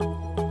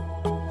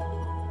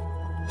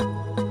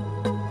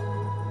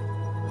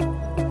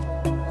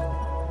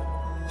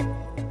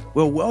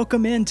Well,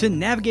 welcome into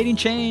Navigating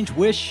Change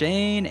with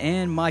Shane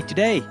and Mike.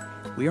 Today,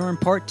 we are in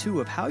part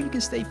 2 of how you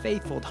can stay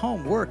faithful at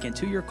home, work, and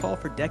to your call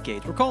for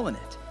decades. We're calling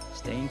it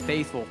Staying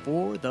Faithful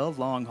for the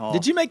Long Haul.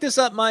 Did you make this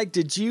up, Mike?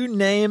 Did you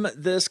name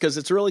this? Because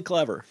it's really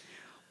clever.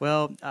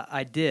 Well,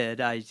 I did.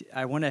 I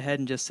went ahead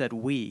and just said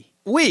we.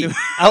 We.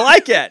 I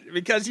like it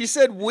because you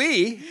said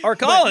we are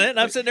calling it, and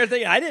I'm sitting there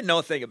thinking, I didn't know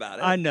a thing about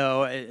it. I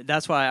know.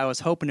 That's why I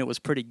was hoping it was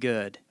pretty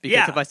good.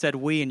 Because if I said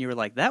we and you were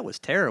like, that was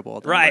terrible.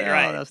 Then Right, like, oh,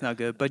 right. That's not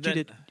good. But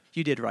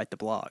you did write the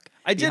blog.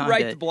 I did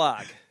write the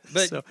blog,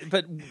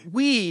 but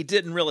we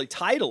didn't really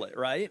title it,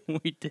 right?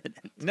 We didn't.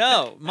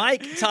 No,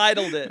 Mike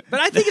titled it. But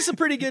I think it's a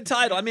pretty good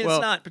title. I mean,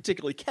 it's not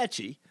particularly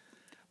catchy,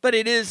 but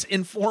it is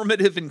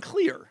informative and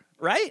clear,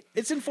 right?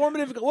 It's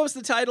informative. What was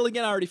the title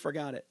again? I already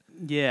forgot it.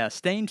 Yeah,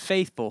 staying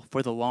faithful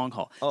for the long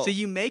haul. Oh. So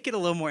you make it a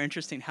little more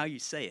interesting how you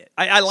say it.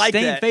 I like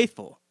staying that. Staying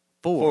faithful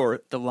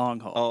for the long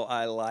haul. Oh,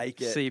 I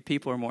like it. See,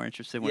 people are more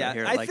interested when they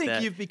hear it like that. I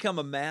think you've become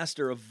a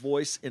master of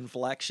voice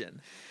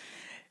inflection.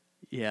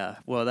 Yeah,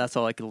 well, that's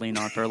all I could lean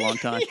on for a long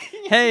time.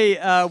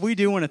 Hey, we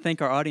do want to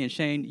thank our audience,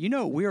 Shane. You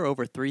know, we're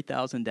over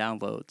 3,000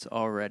 downloads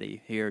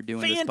already here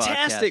doing this podcast.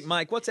 Fantastic,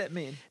 Mike. What's that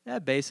mean?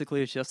 That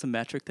basically is just a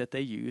metric that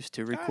they use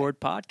to record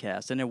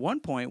podcasts. And at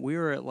one point, we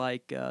were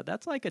at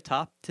that's like a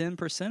top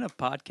 10% of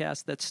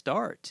podcasts that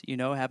start,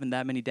 having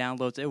that many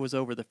downloads. It was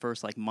over the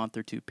first month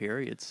or two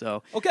period.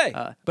 So, okay.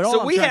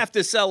 So we have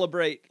to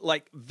celebrate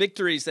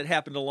victories that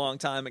happened a long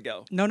time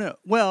ago. No.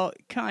 Well,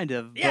 kind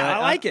of. Yeah,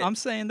 I like it. I'm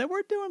saying that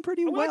we're doing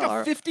pretty well. Like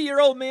a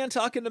 50-year-old man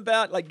talking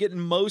about getting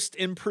most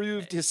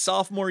improved his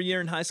sophomore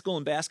year in high school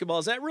in basketball.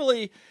 Is that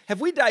really?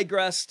 Have we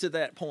digressed to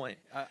that point?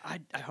 I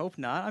hope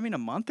not. I mean, a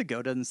month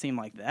ago doesn't seem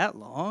like that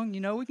long.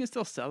 We can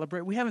still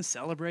celebrate. We haven't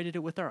celebrated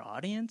it with our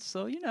audience,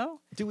 so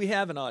Do we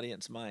have an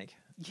audience, Mike?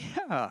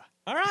 Yeah.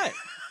 All right.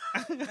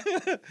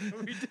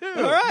 We do.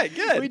 All right,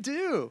 good. We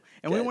do.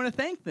 And we want to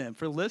thank them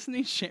for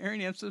listening,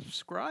 sharing, and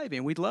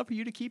subscribing. We'd love for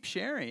you to keep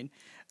sharing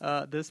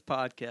this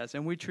podcast,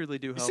 and we truly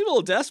do hope. You seem a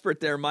little desperate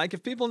there, Mike.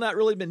 Have people not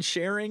really been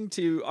sharing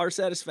to our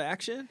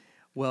satisfaction?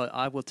 Well,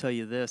 I will tell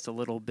you this, a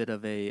little bit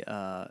of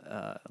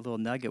a little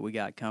nugget we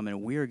got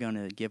coming. We're going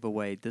to give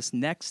away this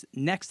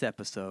next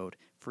episode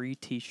free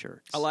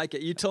T-shirts. I like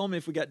it. You told me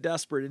if we got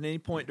desperate at any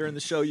point during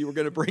the show, you were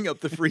going to bring up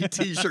the free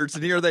T-shirts,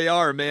 and here they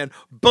are, man.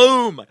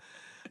 Boom!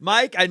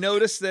 Mike, I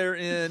noticed they're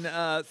in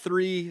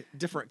 3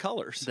 different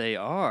colors. They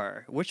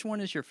are. Which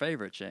one is your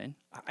favorite, Shane?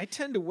 I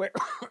tend to wear...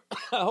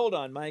 Hold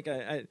on, Mike.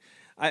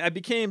 I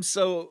became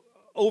so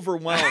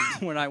overwhelmed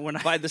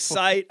by the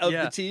sight of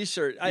the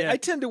T-shirt. I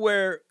tend to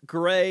wear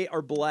gray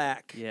or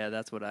black. Yeah,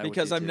 that's what I would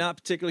because do I'm too. Not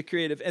particularly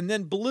creative. And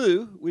then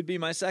blue would be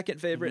my second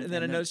favorite. Mm-hmm. And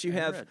then I noticed you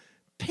have...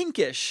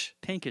 Pinkish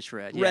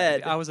red.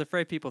 Red. Yeah. I was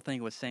afraid people think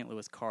it was St.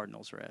 Louis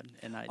Cardinals red,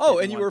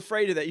 and you were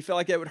afraid of that. You felt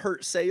like that would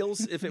hurt sales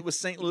if it was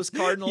St. Louis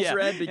Cardinals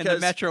red because in the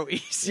Metro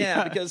East.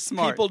 Yeah, because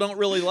people don't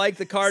really like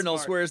the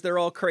Cardinals, whereas they're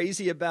all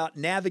crazy about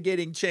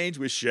navigating change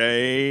with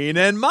Shane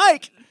and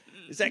Mike.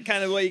 Is that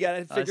kind of the way you got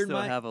it figured, Mike?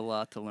 I still have a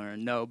lot to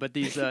learn. No, but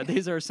these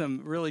are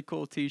some really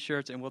cool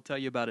T-shirts, and we'll tell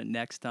you about it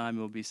next time.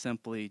 It will be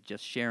simply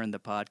just sharing the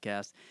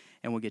podcast,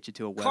 and we'll get you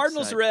to a website.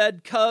 Cardinals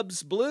red,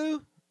 Cubs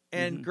blue.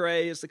 And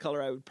gray is the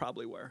color I would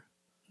probably wear.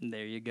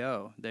 There you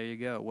go.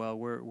 Well,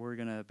 we're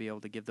going to be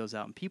able to give those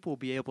out, and people will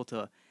be able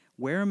to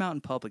wear them out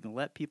in public and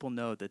let people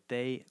know that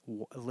they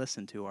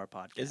listen to our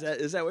podcast.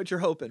 Is that what you're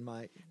hoping,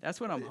 Mike? That's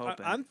what I'm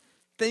hoping. I'm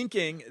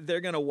thinking they're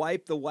going to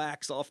wipe the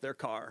wax off their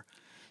car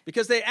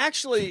because they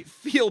actually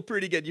feel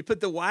pretty good. You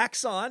put the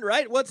wax on,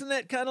 right? Wasn't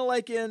that kind of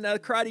like in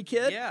Karate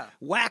Kid? Yeah.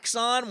 Wax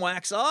on,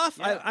 wax off.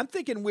 Yeah. I'm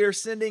thinking we're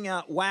sending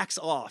out wax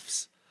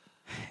offs.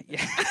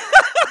 Yeah.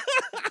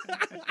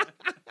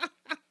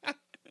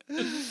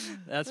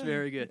 That's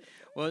very good.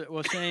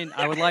 Well, Shane,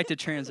 I would like to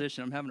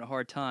transition. I'm having a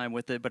hard time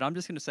with it, but I'm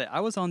just going to say I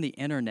was on the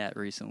internet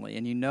recently,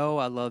 and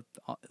I love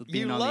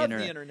being on the internet. You love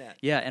the internet.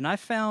 Yeah, and I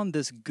found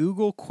this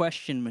Google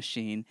question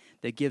machine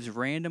that gives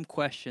random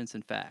questions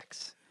and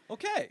facts.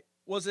 Okay.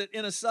 Was it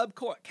in a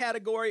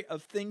subcategory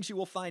of things you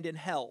will find in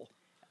hell?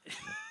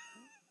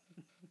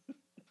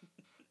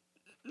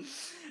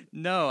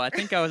 No, I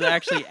think I was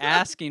actually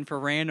asking for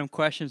random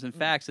questions and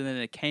facts, and then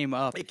it came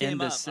up in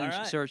the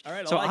search. All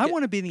right, so I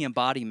want to be the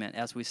embodiment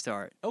as we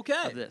start of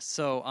Okay. this.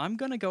 So I'm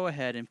going to go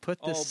ahead and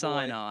put this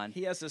sign on.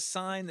 He has a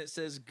sign that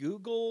says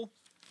Google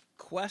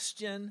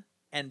question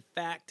and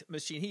fact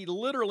machine. He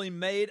literally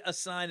made a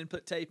sign and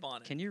put tape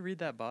on it. Can you read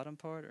that bottom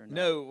part or no?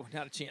 No,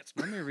 not a chance.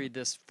 Let me read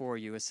this for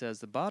you. It says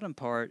the bottom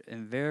part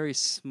in very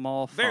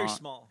small font. Very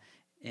small.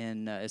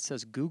 And it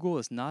says, Google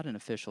is not an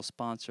official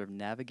sponsor of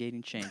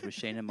Navigating Change with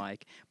Shane and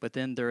Mike, but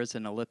then there is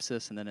an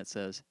ellipsis, and then it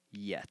says,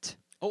 yet.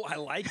 Oh, I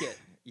like it.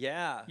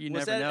 Yeah. You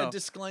Was never that know. a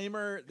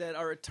disclaimer that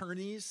our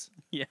attorneys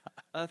Yeah.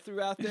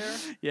 threw out there?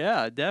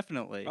 Yeah,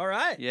 definitely. All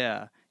right.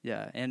 Yeah.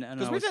 And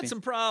Because we've had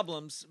some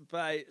problems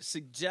by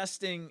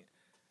suggesting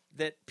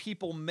that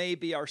people may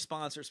be our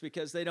sponsors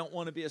because they don't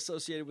want to be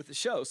associated with the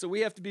show. So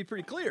we have to be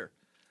pretty clear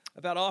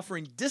about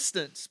offering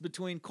distance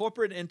between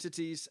corporate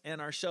entities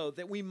and our show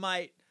that we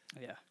might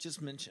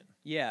just mention.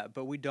 Yeah,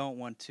 but we don't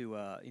want to,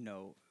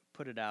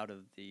 put it out of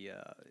the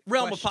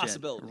Realm of question.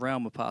 possibility.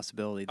 Realm of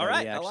possibility that All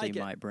right, we I actually like it.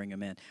 might bring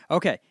them in.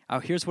 Okay,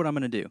 here's what I'm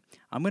going to do.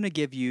 I'm going to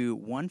give you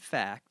one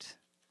fact,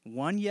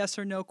 one yes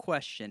or no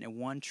question, and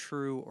one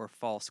true or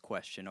false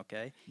question,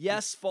 okay?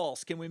 Yes,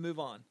 false. Can we move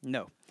on?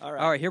 No. All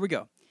right. All right, here we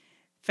go.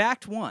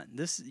 Fact one.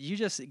 You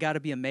just got to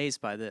be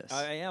amazed by this.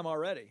 I am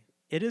already.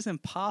 It is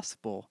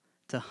impossible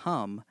to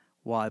hum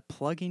while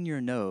plugging your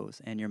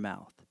nose and your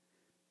mouth.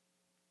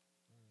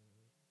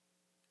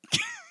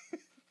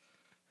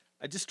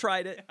 I just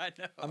tried it. I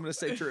know. I'm going to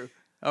say true.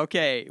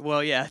 Okay,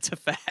 well, yeah, it's a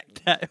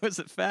fact. It was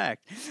a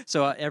fact.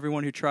 So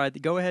everyone who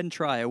tried, go ahead and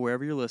try it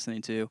wherever you're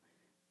listening to.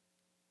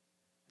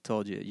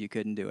 Told you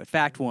couldn't do it.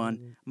 Fact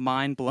one,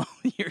 mind blown.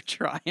 You're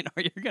trying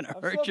or you're going to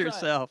I'm hurt still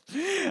yourself.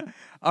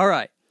 All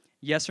right,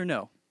 yes or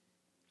no?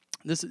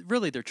 This is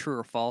really they're true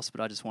or false,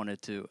 but I just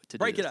wanted to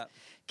Break do it this. up.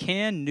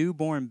 Can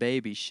newborn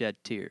babies shed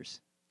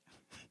tears?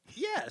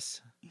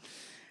 Yes.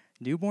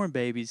 Newborn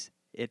babies,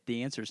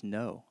 the answer is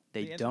no. The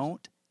They answer's-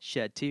 don't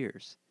shed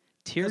tears.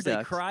 Tear Because they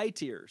ducts. cry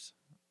tears.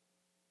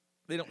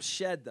 They don't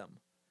shed them.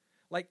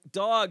 Like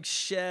dogs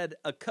shed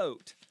a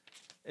coat.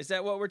 Is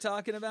that what we're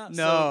talking about?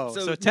 No.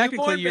 So technically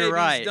newborn you're babies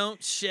right.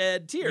 Don't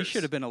shed tears. You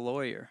should have been a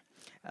lawyer.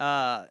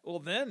 Well,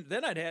 then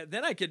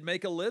I could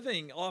make a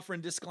living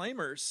offering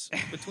disclaimers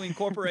between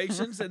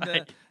corporations and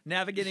the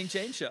Navigating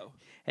Change show.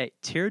 Hey,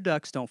 tear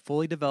ducts don't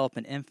fully develop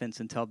in infants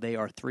until they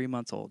are 3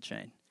 months old,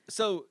 Shane.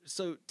 So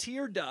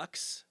tear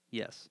ducks,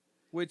 Yes.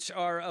 which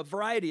are a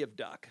variety of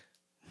duck,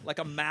 like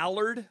a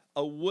mallard,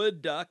 a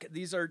wood duck.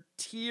 These are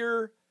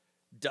tear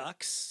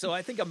ducks. So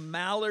I think a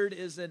mallard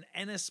is an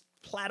Anis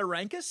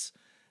platyrancus,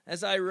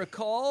 as I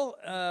recall,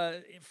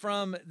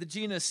 from the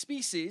genus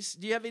Species.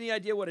 Do you have any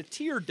idea what a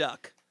tear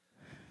duck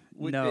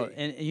would No, be?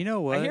 and you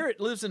know what? I hear it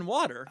lives in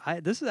water.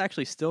 This is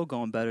actually still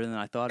going better than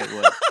I thought it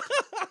would.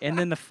 And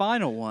then the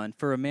final one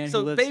for a man who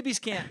So lives. babies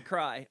can't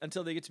cry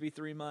until they get to be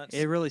 3 months.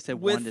 It really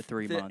said with 1 to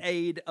 3 the months.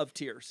 aid of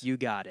tears. You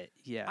got it.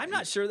 Yeah. I'm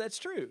not sure that's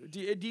true.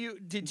 Did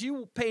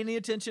you pay any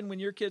attention when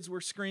your kids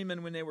were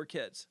screaming when they were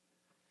kids?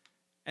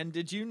 And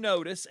did you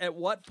notice at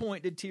what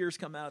point did tears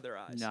come out of their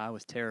eyes? No, I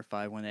was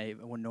terrified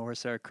when Nora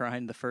started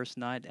crying the first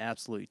night.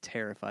 Absolutely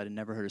terrified. I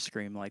never heard her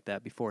scream like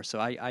that before. So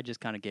I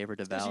just kind of gave her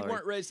to Because you Valerie.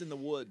 weren't raised in the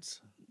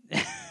woods.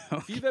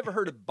 If you've ever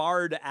heard a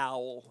barred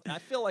owl, I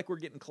feel like we're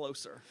getting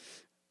closer.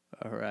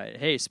 All right.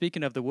 Hey,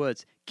 speaking of the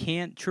woods,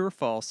 true or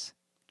false,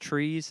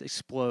 trees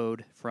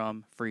explode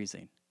from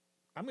freezing?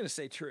 I'm going to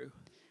say true.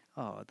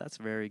 Oh, that's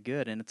very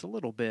good. And it's a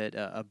little bit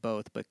of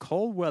both. But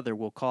cold weather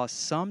will cause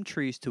some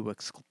trees to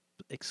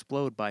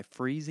explode by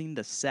freezing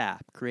the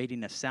sap,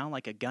 creating a sound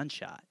like a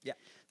gunshot. Yeah.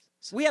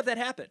 We have that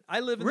happen. I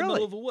live in the Really?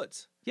 middle of the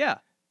woods. Yeah.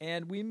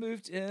 And we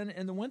moved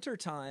in the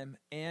wintertime,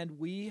 and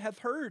we have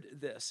heard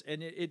this.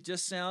 And it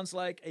just sounds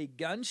like a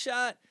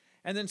gunshot,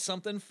 and then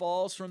something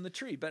falls from the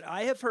tree. But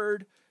I have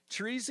heard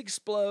trees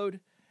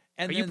explode,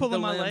 and Are then you pulling the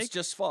my limbs leg?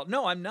 just fall.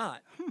 No, I'm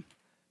not.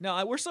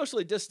 No, we're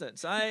socially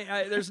distanced.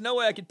 There's no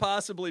way I could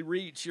possibly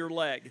reach your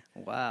leg.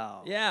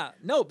 Wow. Yeah,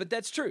 no, but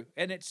that's true,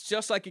 and it's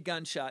just like a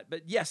gunshot.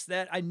 But yes,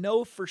 that I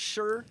know for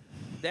sure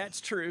that's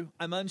true.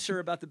 I'm unsure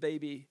about the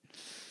baby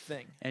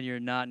thing. And you're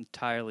not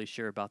entirely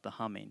sure about the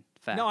humming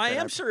fact. No, I that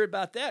am sure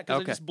about that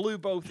because Okay. I just blew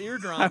both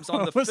eardrums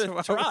on the I was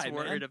fifth try,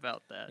 worried man.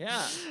 about that.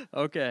 Yeah.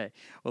 Okay.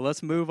 Well,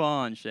 let's move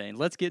on, Shane.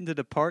 Let's get into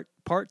the part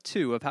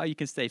 2 of how you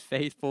can stay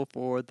faithful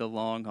for the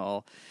long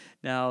haul.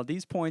 Now,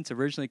 these points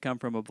originally come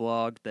from a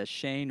blog that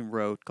Shane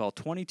wrote called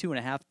 22 and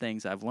a half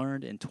Things I've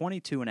Learned in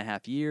 22 and a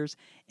half Years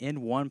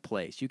in One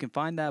Place. You can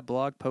find that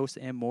blog post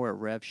and more at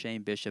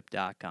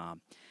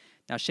RevShaneBishop.com.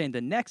 Now, Shane,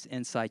 the next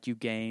insight you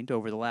gained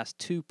over the last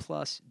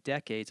 2+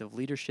 decades of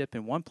leadership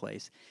in one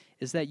place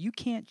is that you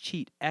can't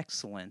cheat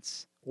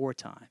excellence or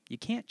time. You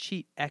can't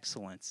cheat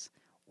excellence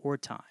or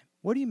time.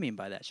 What do you mean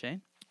by that,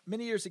 Shane?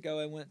 Many years ago,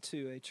 I went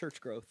to a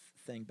church growth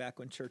thing, back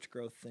when church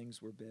growth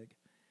things were big.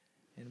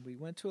 And we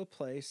went to a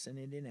place in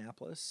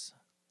Indianapolis,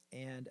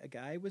 and a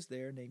guy was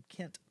there named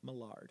Kent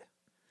Millard.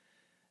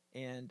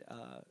 And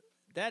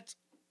that's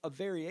a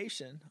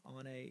variation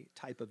on a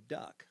type of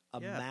duck,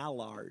 a Yeah.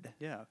 mallard.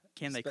 Yeah.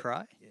 Can they Spe-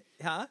 cry?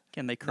 Huh?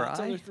 Can they Not until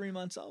cry? they're 3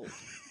 months old.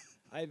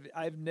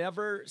 I've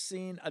never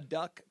seen a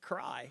duck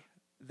cry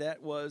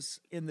that was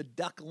in the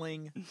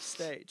duckling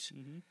stage.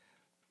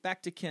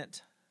 Back to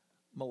Kent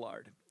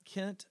Millard.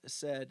 Kent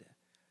said,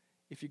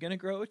 if you're going to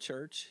grow a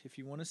church, if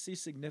you want to see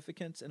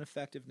significance and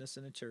effectiveness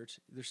in a church,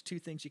 there's 2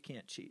 things you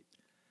can't cheat: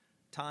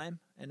 time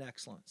and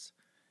excellence.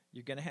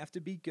 You're going to have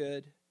to be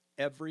good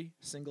every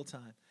single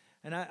time.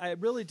 And I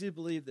really do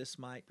believe this,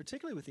 Mike,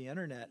 particularly with the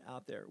internet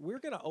out there. We're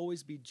going to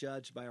always be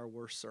judged by our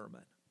worst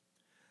sermon.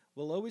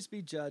 We'll always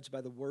be judged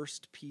by the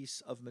worst piece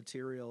of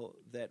material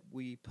that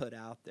we put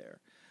out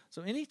there.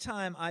 So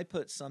anytime I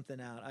put something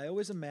out, I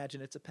always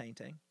imagine it's a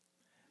painting,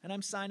 and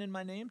I'm signing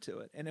my name to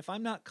it. And if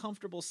I'm not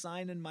comfortable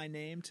signing my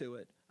name to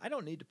it, I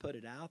don't need to put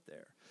it out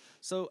there.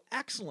 So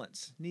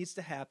excellence needs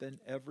to happen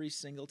every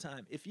single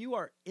time. If you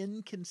are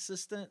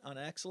inconsistent on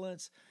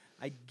excellence,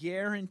 I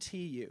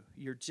guarantee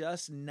you're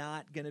just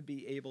not going to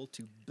be able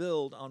to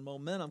build on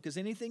momentum, because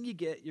anything you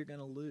get, you're going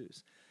to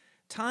lose.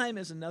 time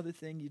is another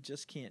thing you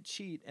just can't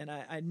cheat. And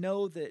I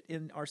know that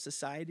in our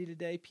society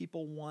today,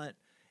 people want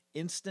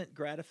instant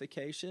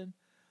gratification,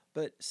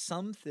 but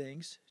some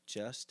things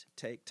just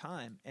take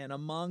time. And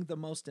among the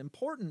most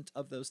important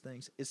of those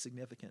things is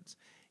significance.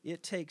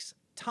 It takes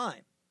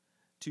time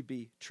to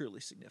be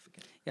truly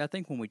significant. Yeah, I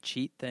think when we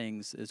cheat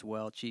things as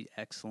well, cheat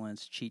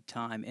excellence, cheat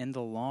time, in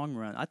the long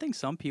run, I think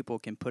some people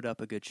can put up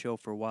a good show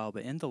for a while,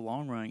 but in the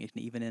long run, it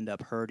can even end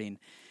up hurting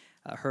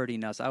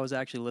us. I was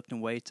actually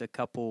lifting weights a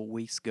couple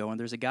weeks ago, and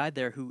there's a guy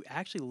there who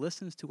actually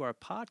listens to our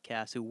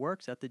podcast who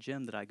works at the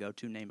gym that I go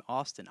to named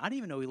Austin. I didn't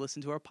even know he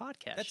listened to our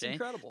podcast, That's Shane.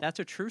 incredible. That's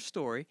a true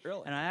story.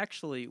 Really? And I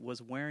actually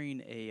was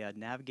wearing a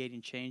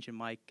navigating change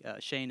in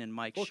Shane and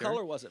Mike's What shirt.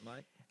 color was it,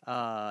 Mike?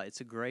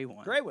 It's a gray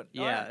one. Gray one.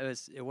 Yeah, All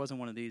right. it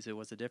wasn't one of these. It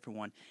was a different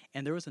one.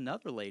 And there was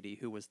another lady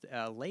who was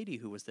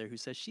there who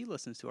says she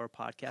listens to our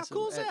podcast. How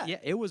cool is that? Yeah,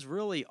 it was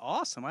really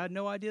awesome. I had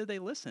no idea they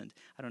listened.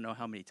 I don't know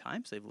how many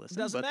times they've listened.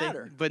 Doesn't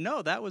matter. But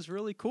no, that was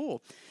really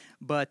cool.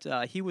 But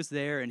he was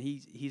there, and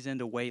he's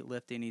into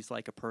weightlifting. He's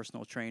like a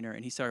personal trainer,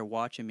 and he started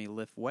watching me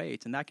lift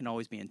weights, and that can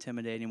always be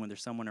intimidating when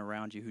there's someone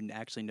around you who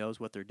actually knows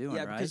what they're doing.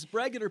 Yeah, right? because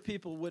regular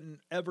people wouldn't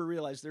ever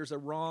realize there's a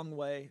wrong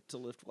way to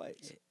lift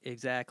weights.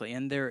 Exactly,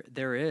 and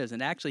there is.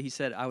 And actually, he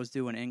said I was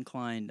doing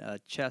incline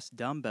chest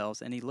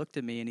dumbbells, and he looked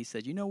at me and he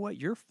said, "You know what?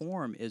 Your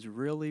form is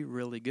really,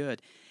 really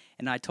good."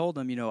 And I told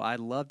him, I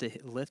love to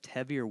lift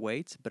heavier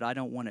weights, but I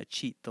don't want to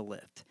cheat the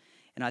lift.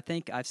 And I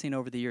think I've seen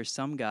over the years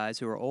some guys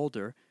who are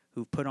older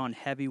who've put on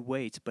heavy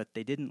weights, but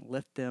they didn't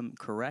lift them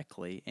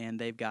correctly, and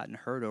they've gotten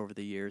hurt over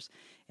the years.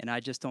 And I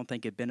just don't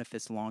think it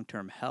benefits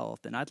long-term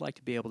health. And I'd like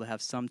to be able to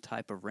have some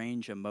type of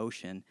range of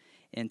motion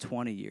in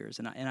 20 years.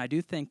 And I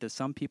do think that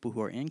some people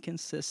who are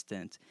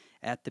inconsistent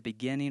at the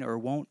beginning or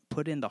won't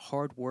put in the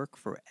hard work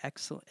for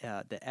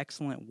the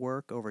excellent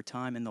work over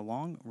time, in the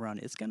long run,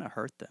 it's going to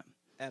hurt them.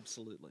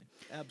 Absolutely.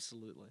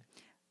 Absolutely.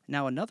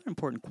 Now, another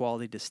important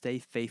quality to stay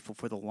faithful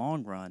for the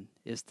long run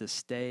is to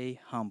stay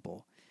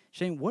humble.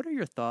 Shane, what are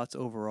your thoughts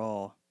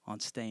overall on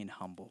staying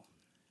humble?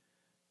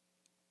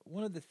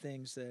 One of the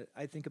things that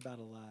I think about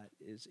a lot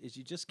is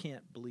you just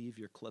can't believe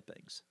your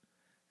clippings.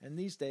 And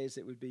these days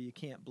it would be you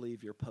can't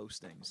believe your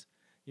postings.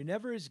 You're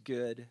never as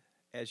good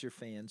as your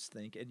fans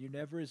think, and you're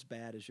never as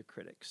bad as your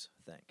critics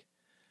think.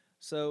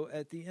 So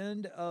at the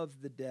end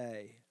of the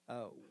day,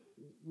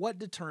 what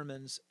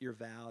determines your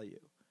value?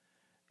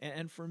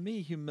 And for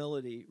me,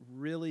 humility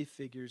really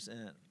figures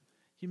in.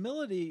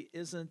 Humility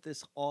isn't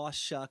this aw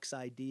shucks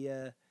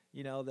idea,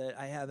 that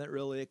I haven't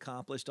really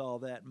accomplished all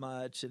that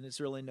much and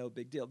it's really no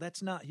big deal.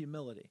 That's not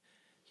humility.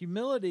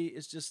 Humility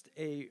is just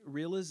a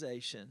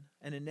realization,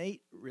 an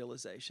innate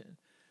realization,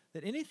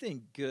 that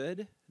anything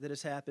good that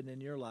has happened in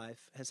your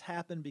life has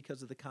happened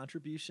because of the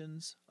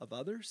contributions of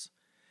others.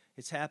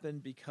 It's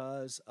happened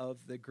because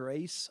of the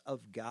grace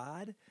of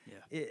God.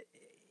 Yeah.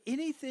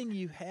 Anything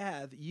you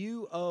have,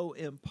 you owe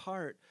in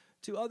part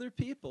to other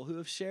people who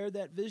have shared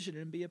that vision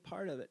and be a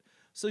part of it.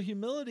 So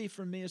humility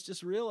for me is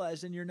just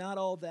realizing you're not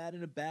all that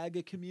in a bag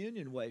of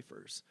communion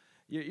wafers.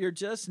 You're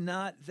just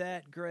not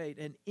that great.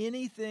 And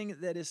anything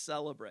that is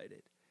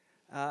celebrated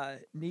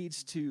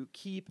needs to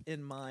keep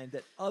in mind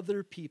that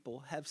other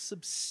people have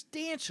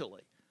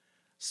substantially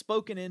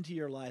spoken into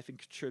your life and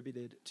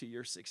contributed to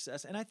your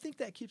success. And I think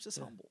that keeps us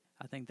humble.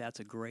 I think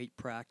that's a great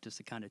practice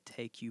to kind of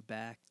take you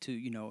back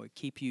to,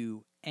 keep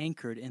you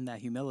anchored in that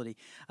humility.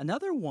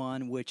 Another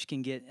one which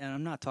can get, and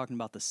I'm not talking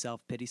about the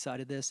self-pity side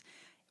of this,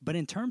 but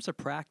in terms of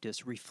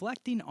practice,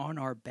 reflecting on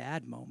our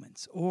bad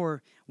moments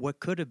or what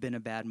could have been a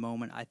bad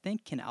moment, I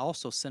think can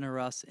also center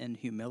us in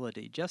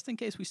humility, just in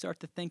case we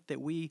start to think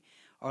that we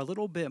are a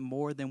little bit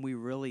more than we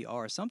really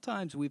are.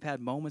 Sometimes we've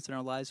had moments in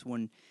our lives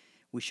when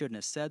we shouldn't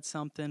have said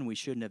something, we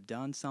shouldn't have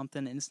done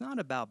something, and it's not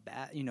about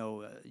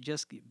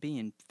just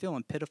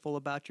feeling pitiful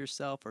about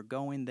yourself or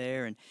going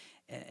there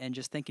and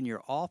just thinking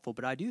you're awful.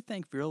 But I do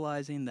think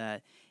realizing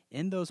that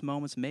in those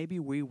moments, maybe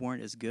we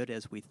weren't as good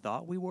as we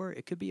thought we were.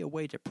 It could be a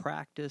way to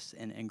practice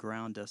and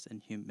ground us in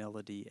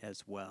humility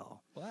as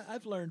well. Well,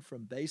 I've learned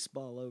from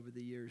baseball over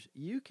the years,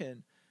 you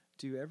can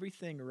do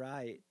everything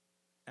right.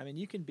 I mean,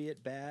 you can be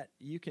at bat,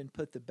 you can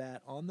put the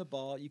bat on the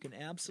ball, you can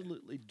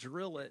absolutely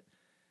drill it,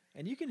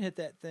 and you can hit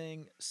that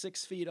thing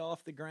 6 feet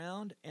off the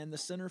ground, and the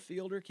center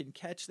fielder can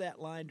catch that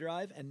line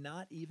drive and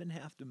not even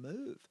have to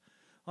move.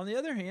 On the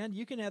other hand,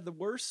 you can have the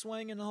worst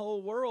swing in the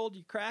whole world,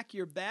 you crack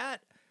your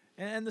bat,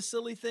 and the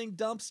silly thing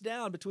dumps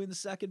down between the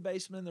second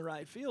baseman and the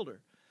right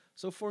fielder.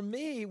 So for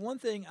me, one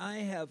thing I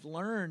have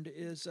learned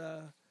is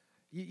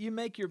you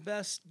make your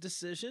best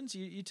decisions,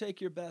 you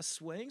take your best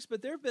swings,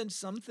 but there have been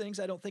some things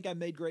I don't think I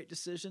made great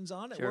decisions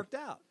on. It worked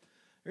out.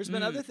 There's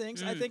been other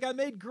things I think I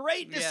made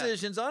great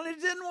decisions on.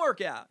 It didn't work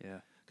out.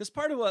 Yeah. Because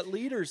part of what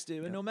leaders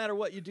do, and no matter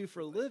what you do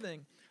for a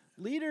living,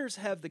 leaders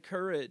have the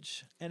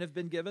courage and have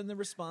been given the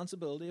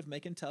responsibility of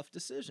making tough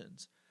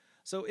decisions.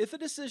 So if a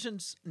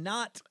decision's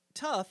not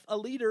tough, a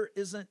leader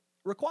isn't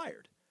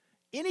required.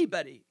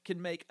 Anybody can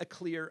make a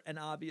clear and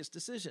obvious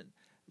decision.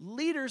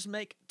 Leaders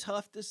make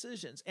tough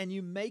decisions, and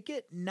you make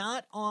it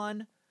not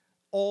on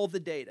all the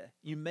data.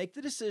 You make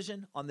the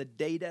decision on the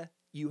data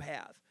you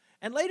have.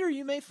 And later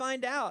you may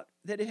find out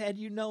that had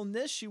you known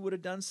this, you would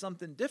have done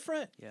something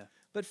different. Yeah.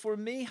 But for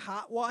me,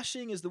 hot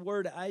washing is the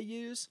word I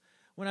use.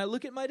 When I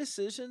look at my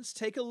decisions,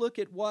 take a look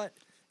at what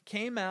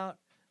came out.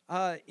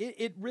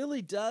 It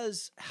really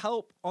does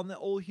help on the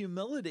old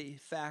humility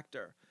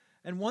factor.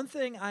 And one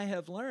thing I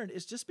have learned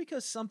is just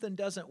because something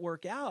doesn't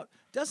work out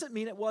doesn't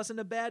mean it wasn't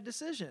a bad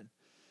decision.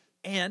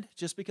 And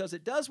just because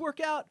it does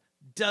work out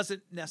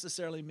doesn't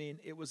necessarily mean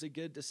it was a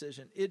good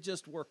decision. It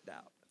just worked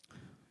out.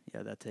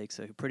 Yeah, that takes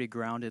a pretty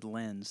grounded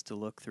lens to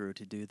look through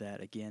to do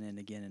that again and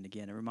again and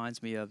again. It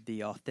reminds me of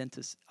the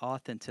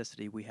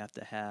authenticity we have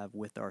to have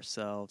with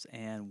ourselves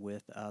and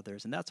with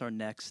others. And that's our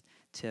next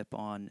tip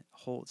on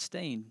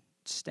staying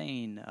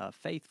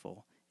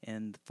faithful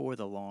and for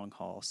the long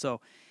haul. So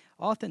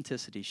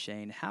authenticity,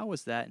 Shane, how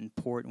is that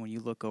important when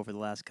you look over the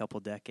last couple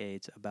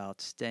decades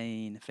about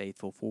staying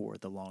faithful for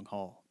the long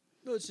haul?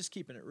 Well, it's just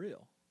keeping it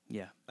real.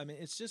 Yeah. I mean,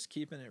 it's just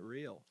keeping it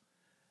real.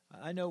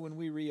 I know when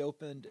we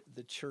reopened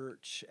the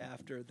church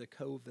after the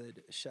COVID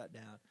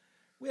shutdown,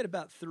 we had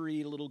about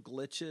 3 little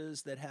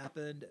glitches that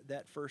happened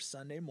that first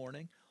Sunday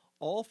morning.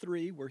 All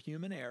 3 were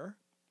human error,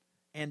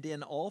 and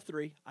in all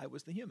 3, I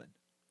was the human.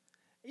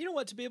 You know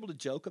what? To be able to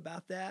joke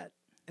about that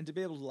and to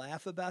be able to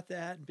laugh about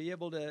that and be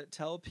able to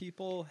tell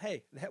people,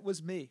 hey, that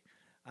was me.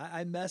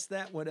 I messed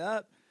that one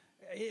up.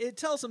 It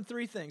tells them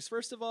 3 things.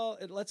 First of all,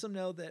 it lets them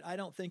know that I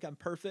don't think I'm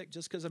perfect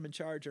just because I'm in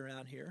charge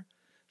around here.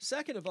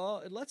 Second of all,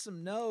 it lets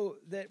them know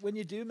that when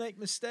you do make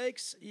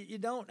mistakes, you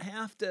don't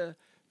have to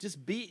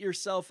just beat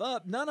yourself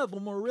up. None of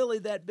them were really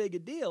that big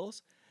of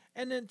deals.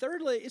 And then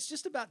thirdly, it's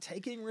just about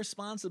taking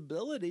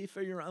responsibility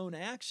for your own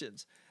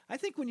actions. I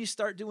think when you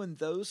start doing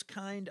those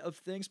kind of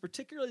things,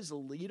 particularly as a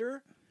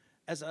leader,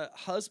 as a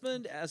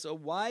husband, as a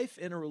wife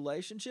in a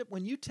relationship,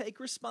 when you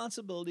take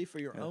responsibility for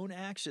your own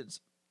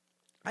actions,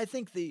 I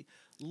think the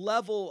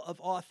level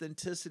of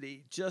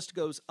authenticity just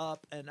goes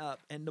up and up.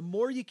 And the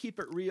more you keep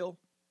it real,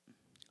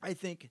 I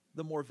think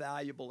the more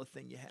valuable a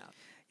thing you have.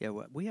 Yeah,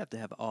 we have to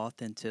have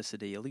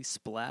authenticity, at least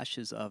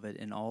splashes of it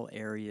in all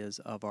areas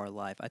of our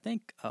life. I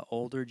think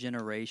older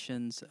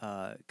generations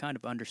kind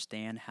of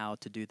understand how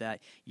to do that.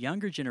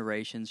 Younger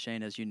generations,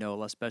 Shane, as you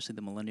know, especially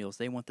the millennials,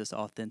 they want this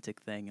authentic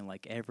thing in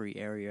like every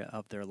area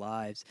of their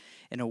lives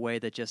in a way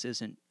that just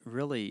isn't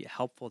really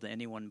helpful to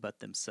anyone but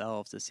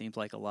themselves, it seems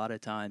like a lot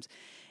of times.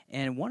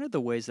 And one of the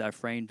ways that I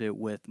framed it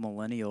with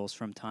millennials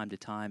from time to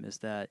time is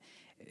that,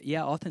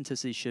 yeah,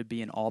 authenticity should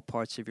be in all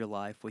parts of your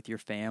life, with your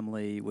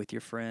family, with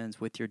your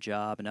friends, with your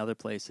job, and other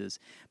places.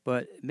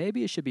 But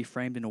maybe it should be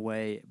framed in a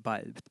way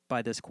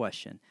by this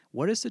question: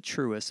 what is the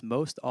truest,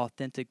 most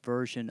authentic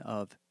version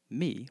of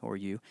me or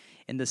you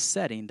in this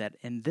setting that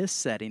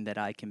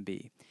I can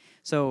be?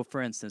 So,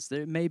 for instance,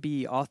 there may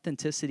be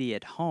authenticity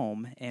at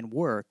home, and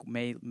work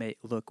may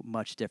look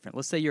much different.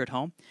 Let's say you're at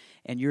home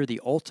and you're the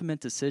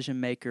ultimate decision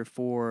maker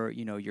for,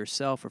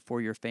 yourself or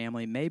for your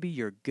family. Maybe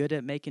you're good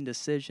at making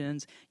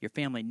decisions. Your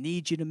family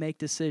needs you to make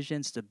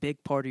decisions. It's a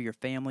big part of your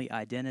family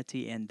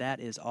identity, and that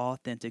is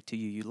authentic to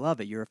you. You love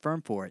it. You're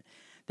affirmed for it.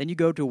 Then you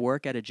go to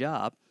work at a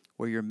job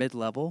where you're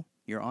mid-level.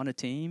 You're on a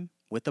team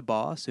with a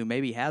boss who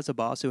maybe has a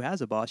boss who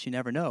has a boss. You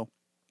never know.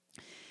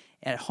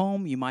 At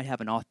home, you might have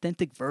an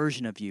authentic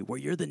version of you where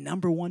you're the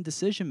number one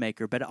decision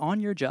maker, but at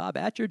your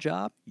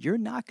job, you're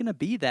not going to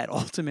be that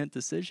ultimate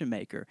decision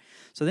maker.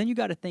 So then you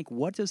got to think,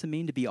 what does it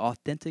mean to be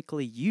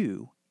authentically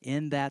you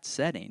in that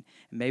setting?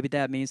 And maybe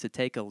that means to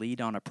take a lead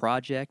on a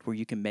project where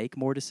you can make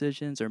more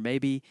decisions, or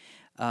maybe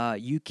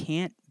you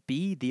can't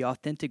be the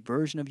authentic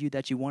version of you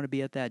that you want to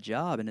be at that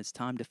job, and it's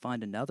time to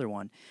find another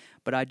one.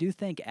 But I do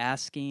think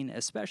asking,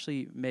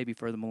 especially maybe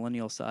for the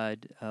millennial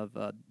side of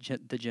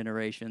the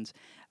generations,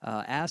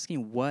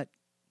 asking what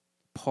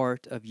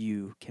part of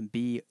you can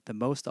be the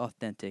most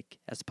authentic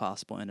as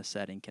possible in a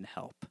setting can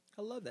help.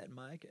 I love that,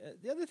 Mike.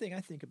 The other thing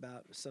I think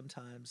about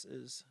sometimes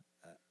is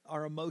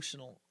our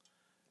emotional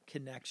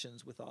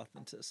connections with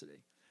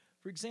authenticity.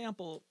 For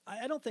example,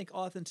 I don't think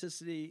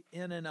authenticity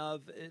in and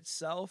of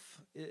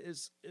itself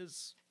is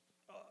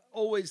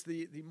always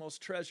the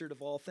most treasured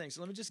of all things.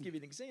 So let me just give you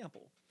an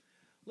example.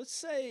 Let's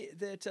say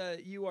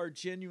that you are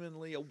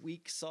genuinely a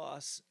weak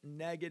sauce,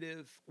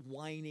 negative,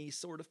 whiny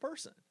sort of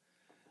person.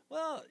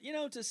 Well,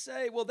 to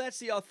say, well, that's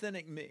the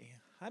authentic me.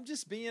 I'm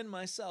just being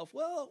myself.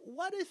 Well,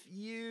 what if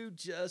you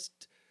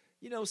just,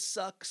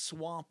 suck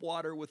swamp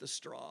water with a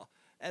straw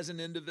as an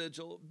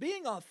individual?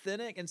 Being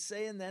authentic and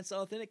saying that's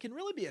authentic can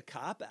really be a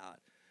cop-out.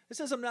 It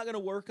says I'm not going to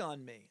work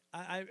on me.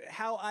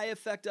 How I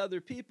affect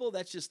other people,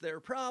 that's just their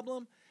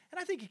problem. And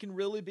I think it can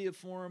really be a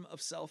form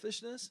of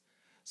selfishness.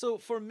 So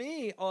for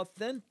me,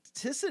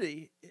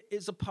 authenticity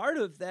is a part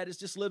of that, is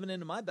just living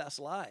into my best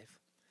life.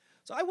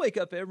 So I wake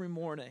up every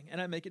morning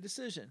and I make a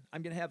decision.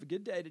 I'm going to have a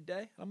good day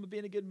today. I'm going to be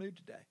in a good mood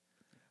today.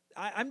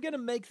 I'm going to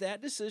make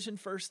that decision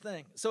first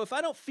thing. So if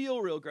I don't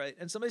feel real great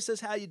and somebody says,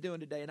 how you doing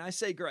today? And I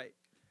say, great.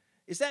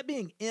 Is that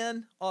being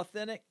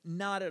inauthentic?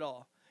 Not at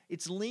all.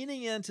 It's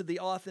leaning into the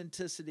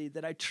authenticity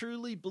that I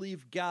truly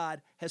believe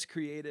God has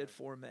created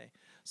for me.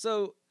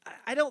 So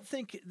I don't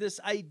think this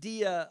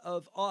idea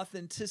of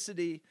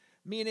authenticity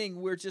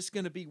meaning we're just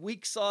going to be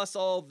weak sauce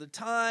all the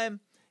time,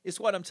 is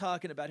what I'm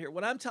talking about here.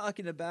 What I'm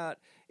talking about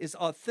is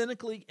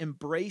authentically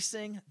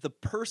embracing the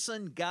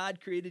person God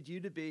created you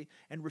to be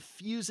and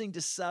refusing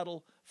to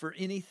settle for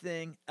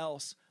anything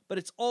else. But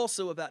it's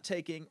also about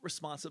taking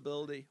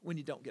responsibility when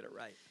you don't get it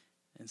right.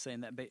 And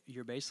saying that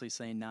you're basically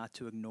saying not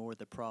to ignore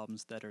the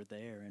problems that are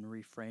there and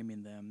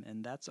reframing them.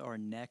 And that's our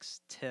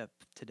next tip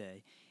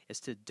today, is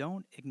to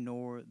don't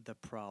ignore the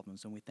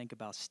problems. When we think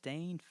about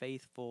staying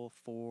faithful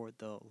for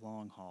the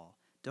long haul,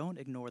 don't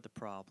ignore the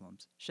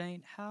problems.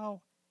 Shane,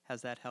 how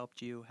has that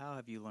helped you? How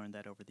have you learned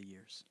that over the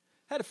years?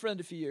 I had a friend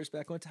a few years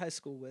back I went to high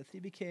school with. He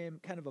became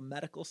kind of a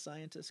medical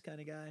scientist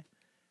kind of guy.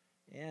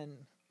 And,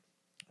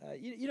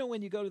 you know,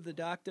 when you go to the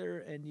doctor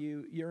and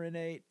you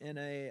urinate in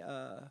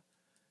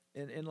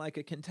in like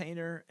a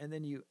container and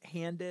then you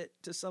hand it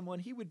to someone,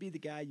 he would be the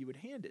guy you would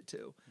hand it to.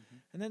 Mm-hmm.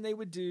 And then they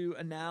would do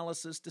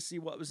analysis to see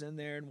what was in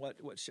there and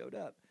what showed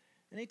up.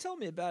 And he told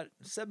me about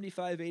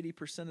 75,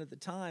 80% of the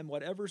time,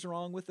 whatever's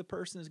wrong with the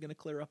person is going to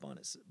clear up on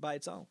it by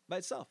itself.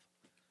 But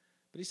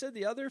he said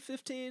the other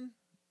 15%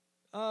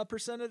 of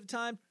the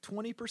time,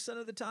 20%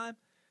 of the time,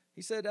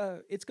 he said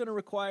it's going to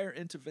require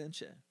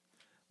intervention.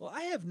 Well,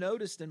 I have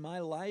noticed in my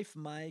life,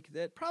 Mike,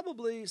 that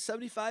probably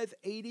 75,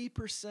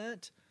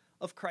 80%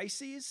 of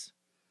crises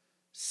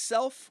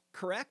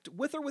self-correct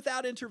with or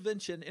without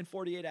intervention in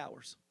 48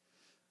 hours.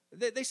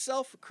 They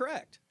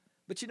self-correct.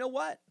 But you know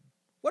what?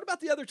 What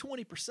about the other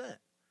 20%?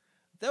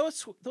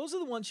 Those are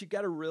the ones you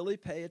got to really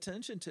pay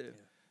attention to. Yeah.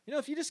 You know,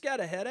 if you just got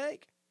a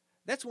headache,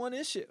 that's one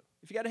issue.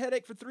 If you got a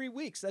headache for 3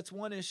 weeks, that's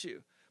one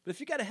issue. But if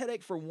you got a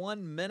headache for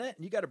 1 minute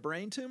and you got a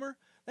brain tumor,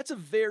 that's a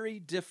very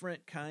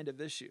different kind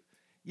of issue.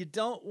 You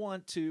don't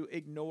want to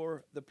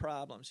ignore the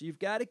problems. You've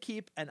got to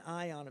keep an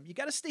eye on them. You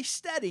got to stay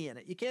steady in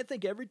it. You can't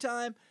think every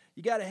time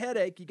you got a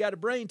headache, you got a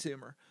brain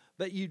tumor.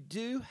 But you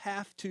do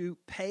have to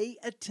pay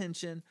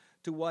attention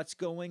to what's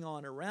going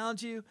on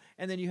around you,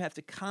 and then you have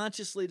to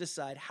consciously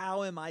decide,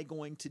 how am I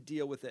going to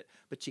deal with it?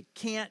 But you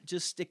can't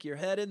just stick your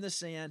head in the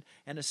sand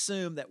and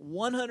assume that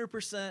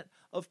 100%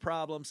 of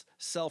problems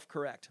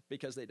self-correct,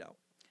 because they don't.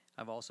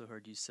 I've also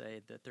heard you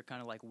say that they're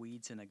kind of like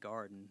weeds in a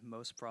garden.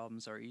 Most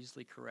problems are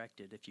easily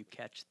corrected if you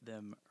catch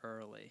them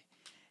early.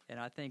 And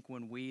I think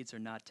when weeds are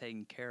not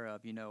taken care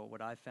of, you know,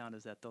 what I've found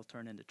is that they'll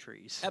turn into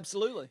trees.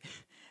 Absolutely.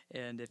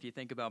 And if you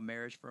think about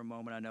marriage for a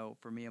moment, I know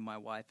for me and my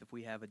wife, if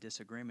we have a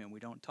disagreement, we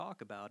don't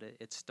talk about it,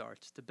 it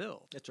starts to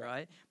build. That's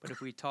right. But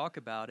if we talk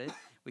about it,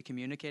 we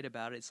communicate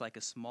about it, it's like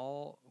a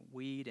small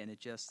weed and it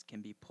just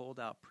can be pulled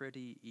out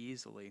pretty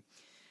easily.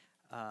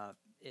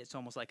 It's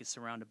almost like it's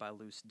surrounded by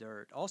loose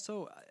dirt.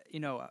 Also, you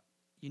know,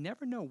 you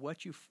never know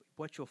what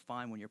you'll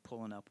find when you're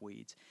pulling up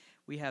weeds.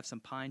 We have some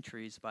pine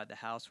trees by the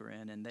house we're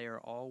in, and they are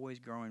always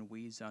growing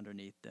weeds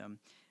underneath them.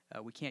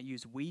 We can't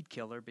use weed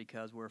killer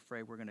because we're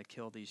afraid we're going to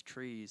kill these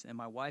trees. And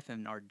my wife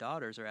and our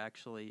daughters are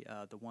actually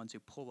the ones who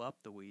pull up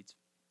the weeds.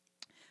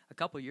 A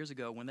couple of years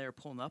ago, when they were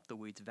pulling up the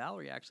weeds,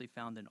 Valerie actually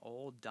found an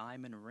old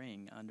diamond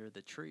ring under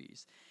the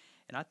trees.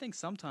 And I think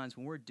sometimes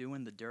when we're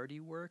doing the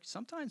dirty work,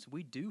 sometimes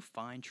we do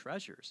find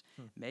treasures.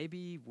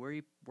 Maybe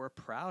we're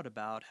proud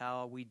about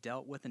how we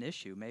dealt with an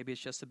issue. Maybe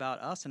it's just about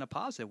us in a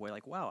positive way,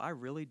 like, wow, I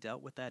really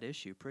dealt with that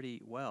issue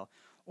pretty well.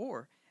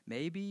 Or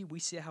maybe we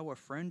see how a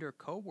friend or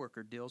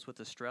coworker deals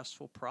with a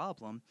stressful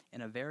problem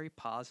in a very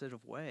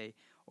positive way.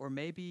 Or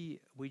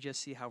maybe we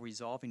just see how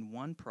resolving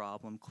one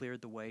problem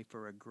cleared the way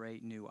for a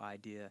great new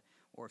idea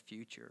or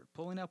future.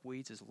 Pulling up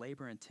weeds is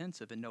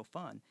labor-intensive and no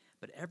fun,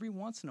 but every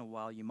once in a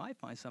while you might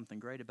find something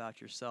great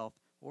about yourself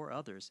or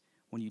others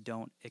when you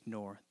don't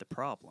ignore the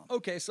problem.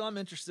 Okay, so I'm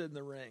interested in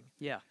the ring.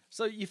 Yeah.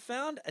 So you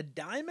found a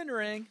diamond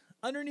ring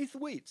underneath the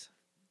weeds.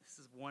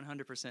 This is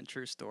 100%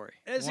 true story.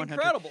 It's 100.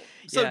 incredible.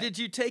 So Yeah. Did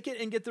you take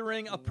it and get the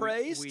ring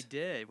appraised? We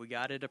did. We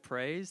got it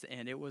appraised,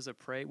 and it was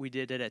appraised. We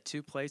did it at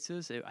two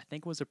places. I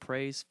think it was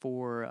appraised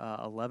for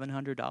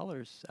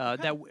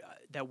 $1,100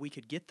 that we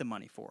could get the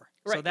money for.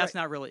 Right, so that's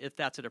not really, if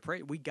that's an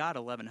appraised, we got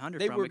 $1,100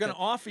 They from were going to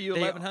offer you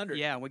 $1,100.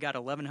 Yeah, we got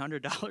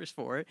 $1,100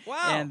 for it. Wow.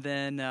 And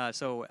then,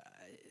 so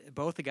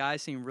both the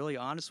guys seemed really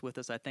honest with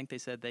us. I think they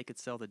said they could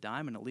sell the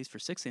diamond at least for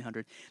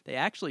 $1,600. They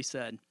actually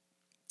said,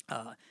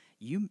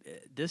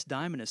 this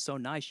diamond is so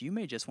nice, you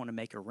may just want to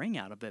make a ring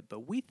out of it,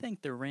 but we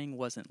think the ring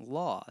wasn't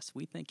lost.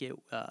 We think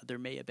there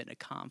may have been a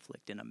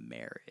conflict in a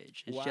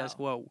marriage. It's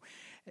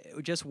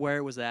just where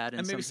it was at.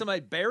 And maybe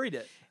somebody buried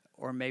it.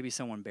 Or maybe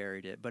someone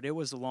buried it. But it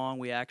was long.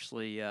 We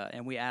actually,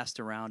 and we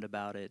asked around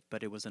about it,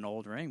 but it was an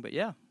old ring. But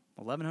yeah,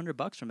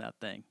 $1,100 from that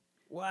thing.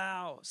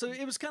 Wow. So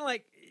it was kind of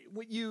like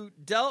you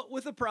dealt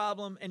with a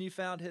problem and you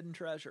found hidden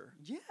treasure.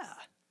 Yeah.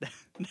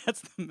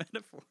 That's the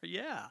metaphor,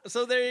 yeah.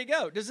 So there you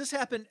go. Does this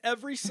happen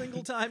every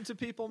single time to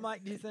people,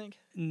 Mike, do you think?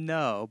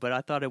 No, but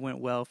I thought it went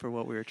well for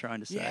what we were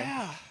trying to say.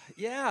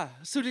 Yeah.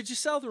 So did you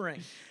sell the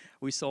ring?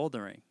 We sold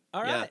the ring.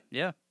 All right.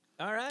 Yeah.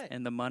 All right.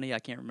 And the money, I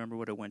can't remember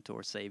what it went to,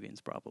 or savings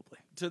probably.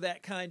 To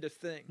that kind of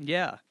thing.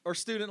 Yeah. Or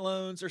student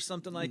loans or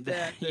something like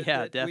that.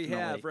 Yeah, that definitely. We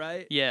have,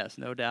 right? Yes,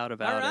 no doubt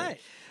about it. All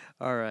right.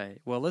 All right.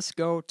 Well, let's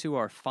go to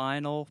our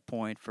final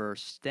point for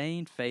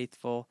staying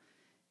faithful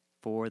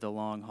for the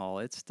long haul.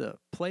 It's the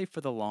play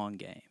for the long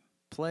game.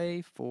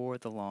 Play for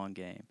the long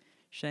game.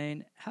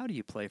 Shane, how do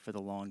you play for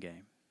the long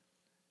game?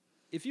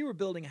 If you were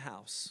building a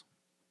house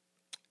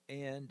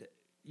and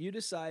you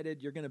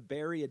decided you're going to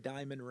bury a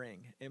diamond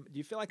ring, and do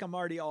you feel like I'm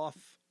already off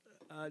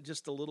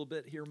just a little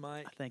bit here,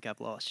 Mike? I think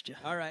I've lost you.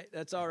 All right,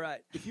 that's all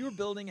right. If you were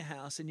building a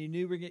house and you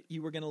knew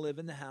you were going to live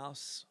in the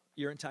house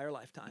your entire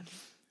lifetime,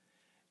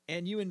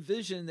 and you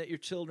envisioned that your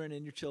children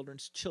and your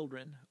children's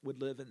children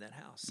would live in that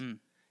house,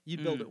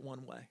 you'd build it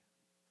one way.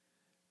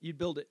 You'd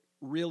build it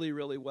really,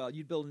 really well.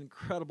 You'd build an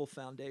incredible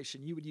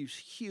foundation. You would use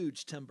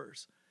huge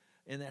timbers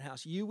in that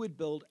house. You would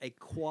build a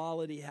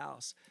quality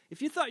house.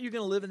 If you thought you're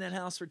going to live in that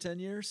house for 10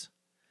 years,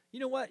 you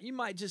know what? You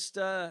might just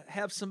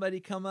have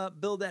somebody come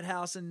up, build that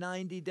house in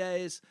 90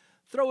 days,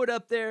 throw it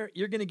up there.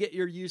 You're going to get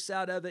your use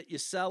out of it. You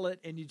sell it,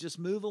 and you just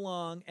move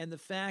along. And the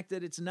fact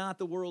that it's not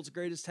the world's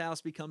greatest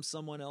house becomes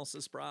someone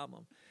else's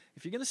problem.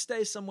 If you're going to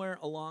stay somewhere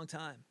a long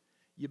time,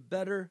 you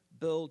better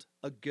build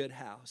a good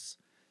house.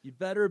 You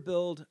better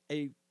build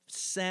a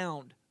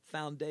sound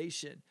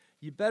foundation.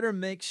 You better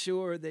make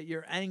sure that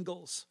your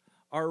angles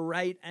are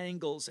right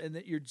angles and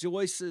that your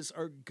joists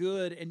are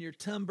good and your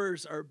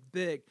timbers are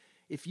big.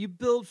 If you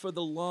build for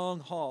the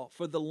long haul,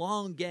 for the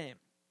long game,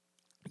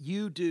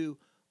 you do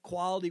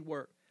quality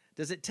work.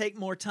 Does it take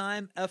more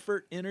time,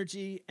 effort,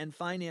 energy, and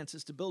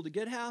finances to build a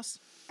good house?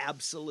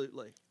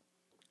 Absolutely.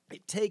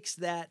 It takes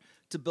that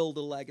to build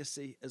a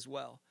legacy as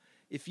well.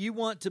 If you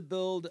want to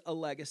build a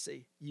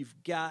legacy, you've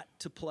got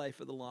to play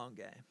for the long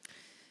game.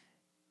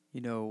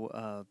 You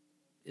know,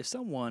 if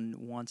someone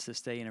wants to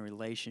stay in a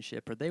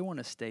relationship or they want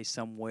to stay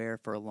somewhere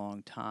for a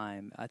long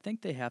time, I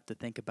think they have to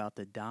think about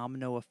the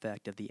domino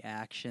effect of the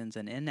actions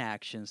and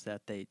inactions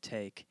that they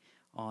take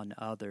on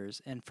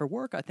others. And for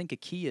work, I think a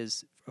key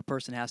is a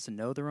person has to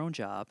know their own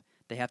job.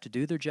 They have to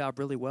do their job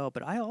really well,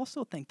 but I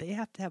also think they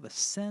have to have a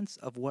sense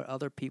of what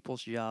other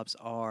people's jobs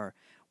are,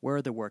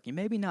 where they're working.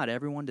 Maybe not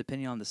everyone,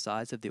 depending on the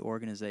size of the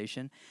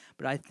organization,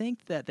 but I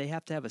think that they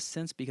have to have a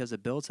sense because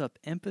it builds up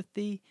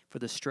empathy for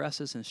the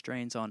stresses and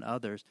strains on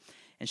others.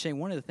 And Shane,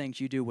 one of the things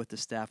you do with the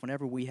staff,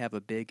 whenever we have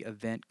a big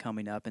event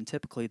coming up, and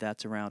typically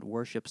that's around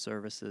worship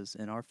services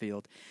in our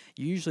field,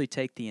 you usually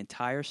take the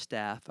entire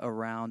staff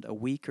around a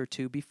week or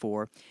two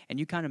before, and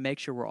you kind of make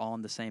sure we're all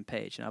on the same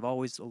page. And I've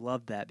always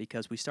loved that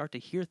because we start to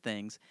hear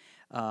things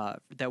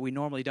that we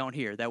normally don't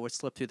hear, that would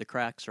slip through the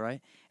cracks,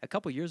 right? A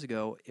couple years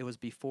ago, it was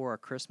before our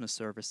Christmas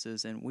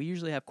services, and we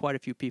usually have quite a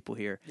few people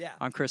here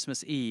on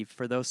Christmas Eve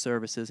for those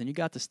services, and you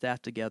got the staff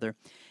together.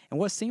 And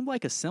what seemed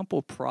like a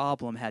simple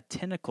problem had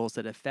tentacles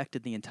that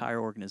affected the entire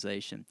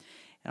organization.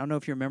 I don't know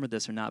if you remember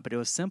this or not, but it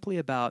was simply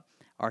about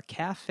our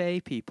cafe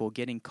people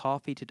getting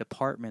coffee to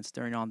departments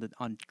during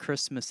on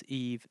Christmas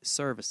Eve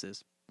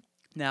services.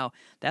 Now,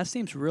 that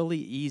seems really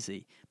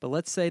easy, but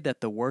let's say that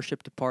the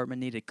worship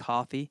department needed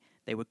coffee.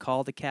 They would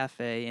call the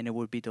cafe and it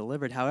would be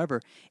delivered. However,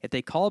 if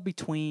they called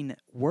between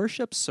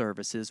worship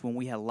services when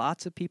we had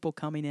lots of people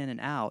coming in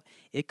and out,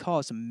 it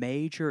caused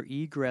major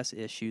egress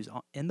issues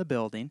in the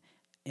building,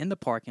 in the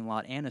parking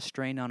lot, and a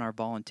strain on our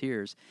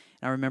volunteers.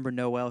 And I remember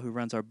Noelle, who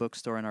runs our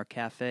bookstore and our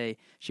cafe,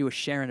 she was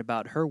sharing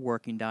about her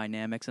working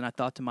dynamics, and I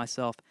thought to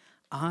myself,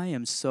 I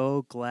am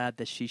so glad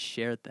that she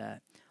shared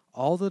that.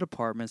 All the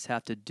departments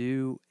have to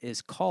do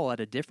is call at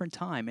a different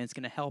time, and it's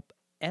going to help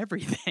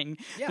everything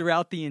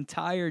throughout the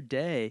entire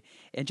day.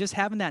 And just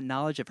having that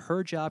knowledge of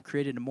her job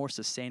created a more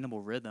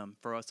sustainable rhythm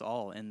for us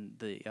all in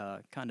the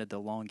kind of the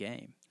long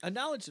game. A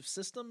knowledge of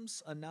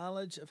systems, a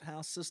knowledge of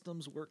how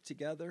systems work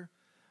together.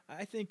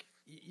 I think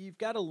you've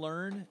got to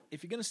learn,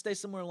 if you're going to stay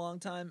somewhere a long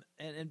time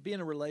and be in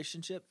a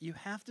relationship, you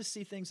have to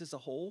see things as a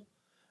whole,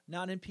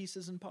 not in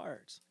pieces and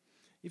parts.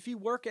 If you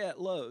work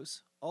at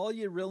Lowe's, all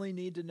you really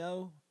need to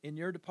know in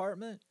your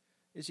department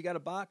is you got a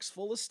box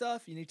full of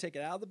stuff. You need to take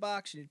it out of the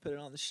box. You need to put it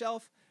on the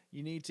shelf.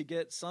 You need to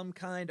get some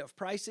kind of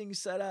pricing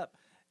set up,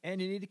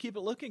 and you need to keep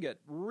it looking good.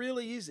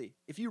 Really easy.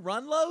 If you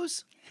run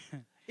Lowe's,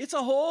 it's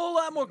a whole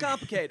lot more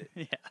complicated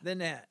than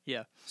that.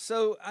 Yeah.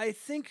 So I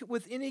think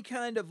with any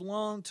kind of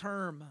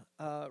long-term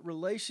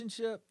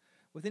relationship,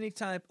 with any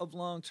type of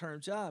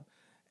long-term job,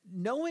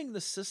 knowing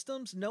the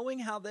systems, knowing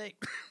how they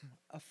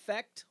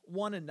affect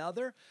one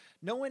another,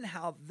 knowing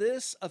how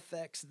this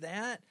affects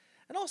that,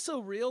 and also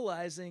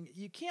realizing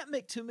you can't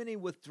make too many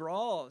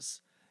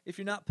withdrawals if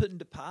you're not putting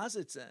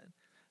deposits in.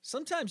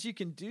 Sometimes you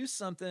can do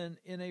something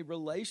in a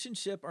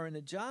relationship or in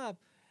a job,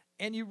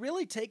 and you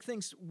really take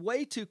things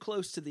way too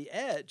close to the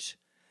edge.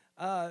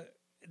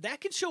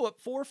 That can show up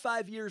 4 or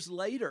 5 years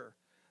later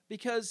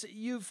because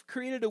you've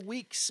created a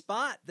weak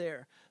spot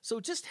there.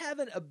 So just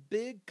having a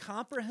big,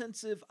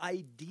 comprehensive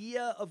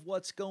idea of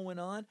what's going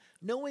on,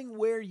 knowing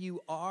where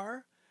you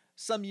are.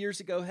 Some years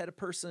ago, had a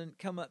person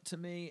come up to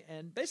me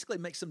and basically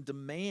make some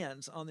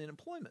demands on the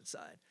employment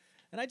side.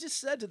 And I just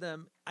said to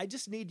them, I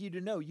just need you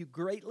to know you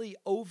greatly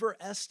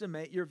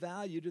overestimate your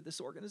value to this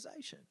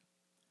organization.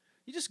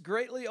 You just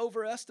greatly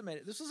overestimate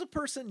it. This was a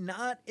person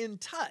not in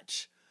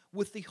touch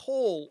with the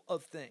whole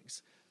of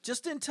things,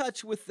 just in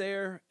touch with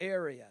their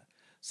area.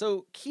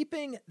 So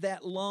keeping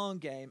that long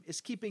game is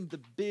keeping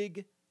the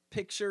big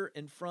picture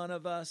in front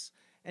of us.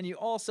 And you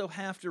also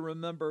have to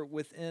remember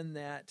within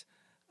that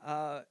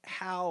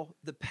how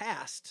the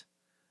past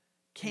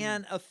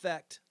can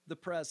affect the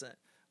present.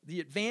 The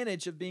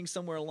advantage of being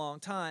somewhere a long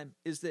time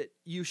is that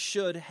you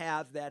should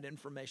have that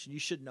information. You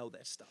should know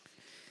that stuff.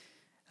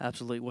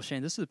 Absolutely. Well,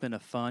 Shane, this has been a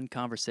fun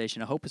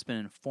conversation. I hope it's been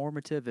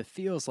informative. It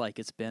feels like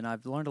it's been.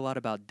 I've learned a lot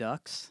about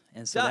ducks,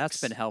 and so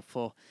that's been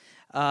helpful.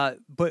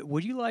 But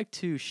would you like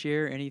to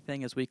share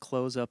anything as we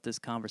close up this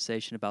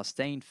conversation about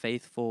staying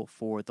faithful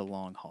for the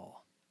long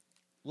haul?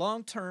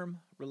 Long-term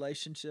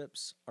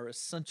relationships are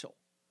essential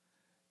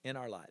in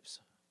our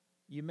lives.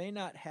 You may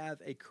not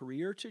have a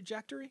career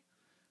trajectory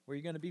where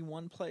you're going to be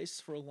one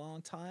place for a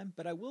long time,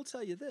 but I will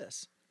tell you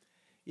this.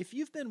 If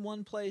you've been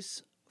one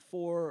place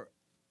for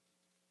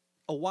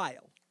a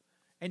while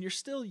and you're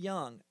still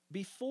young,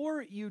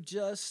 before you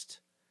just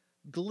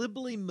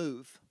glibly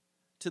move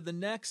to the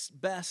next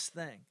best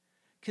thing,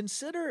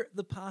 consider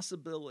the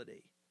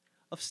possibility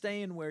of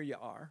staying where you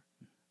are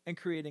and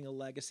creating a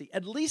legacy.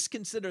 At least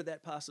consider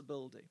that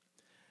possibility.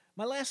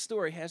 My last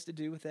story has to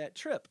do with that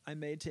trip I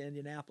made to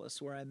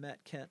Indianapolis where I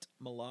met Kent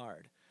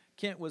Millard.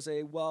 Kent was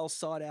a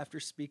well-sought-after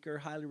speaker,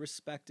 highly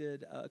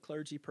respected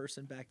clergy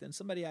person back then,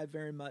 somebody I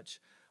very much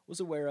was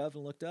aware of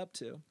and looked up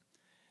to.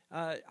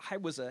 I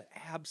was an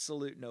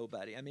absolute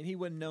nobody. I mean, he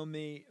wouldn't know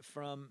me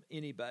from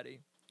anybody.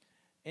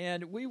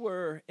 And we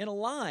were in a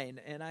line,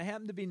 and I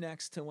happened to be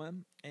next to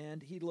him,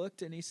 and he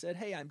looked and he said,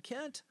 "Hey, I'm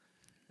Kent."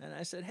 And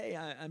I said, "Hey,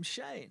 I'm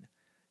Shane."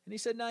 And he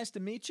said, "Nice to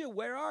meet you.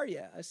 Where are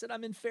you?" I said,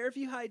 "I'm in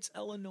Fairview Heights,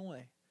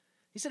 Illinois."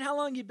 He said, "How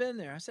long you been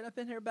there?" I said, "I've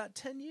been here about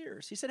 10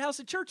 years. He said, "How's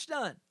the church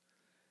done?"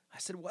 I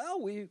said, "Well,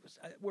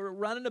 we're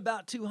running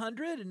about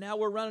 200, and now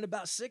we're running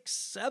about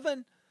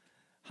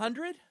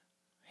 600-700.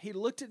 He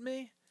looked at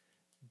me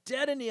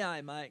dead in the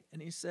eye, Mike,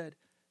 and he said,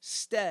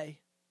 "Stay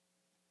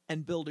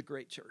and build a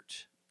great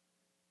church."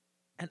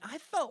 And I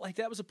felt like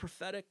that was a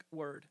prophetic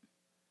word.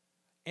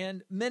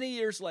 And many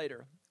years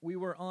later, we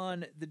were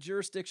on the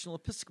jurisdictional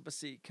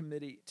episcopacy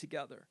committee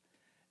together.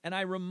 And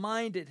I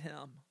reminded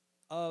him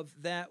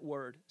of that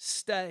word,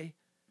 stay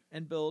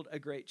and build a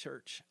great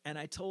church. And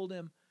I told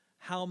him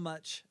how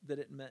much that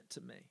it meant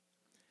to me.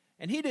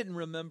 And he didn't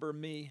remember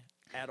me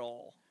at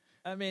all.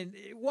 I mean,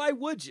 why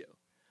would you?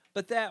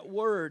 But that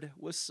word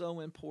was so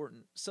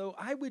important. So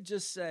I would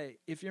just say,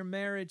 if your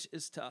marriage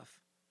is tough,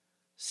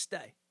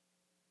 stay.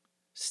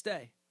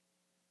 Stay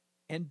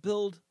and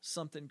build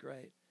something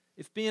great.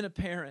 If being a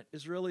parent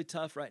is really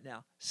tough right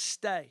now,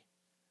 stay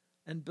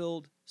and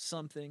build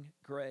something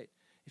great.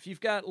 If you've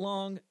got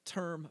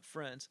long-term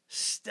friends,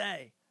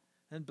 stay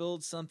and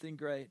build something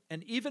great.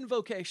 And even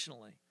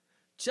vocationally,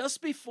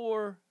 just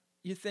before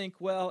you think,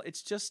 well,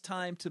 it's just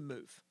time to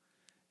move,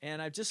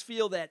 and I just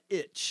feel that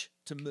itch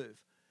to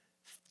move,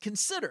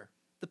 consider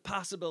the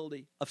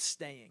possibility of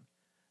staying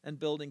and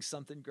building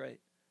something great.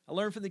 I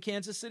learned from the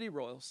Kansas City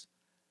Royals,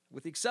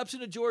 with the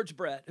exception of George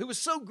Brett, who was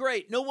so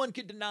great, no one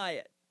could deny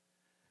it.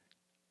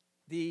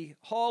 The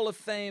Hall of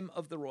Fame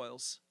of the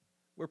Royals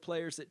were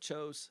players that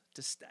chose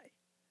to stay.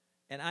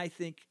 And I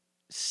think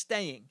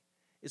staying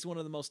is one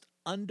of the most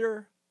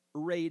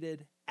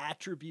underrated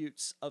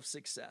attributes of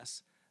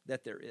success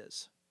that there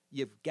is.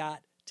 You've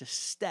got to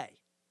stay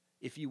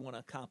if you want to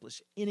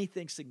accomplish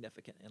anything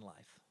significant in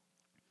life.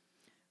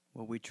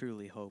 Well, we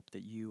truly hope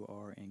that you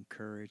are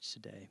encouraged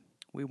today.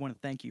 We want to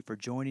thank you for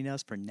joining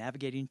us for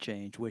Navigating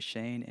Change with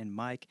Shane and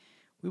Mike.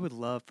 We would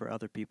love for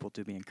other people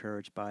to be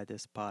encouraged by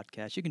this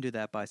podcast. You can do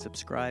that by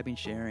subscribing,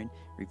 sharing,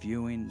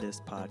 reviewing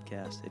this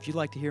podcast. If you'd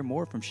like to hear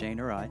more from Shane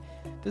or I,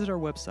 visit our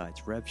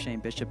websites,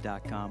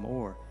 revshanebishop.com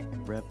or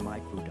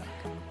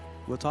revmikevu.com.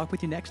 We'll talk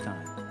with you next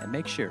time, and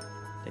make sure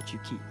that you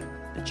keep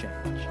the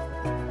change.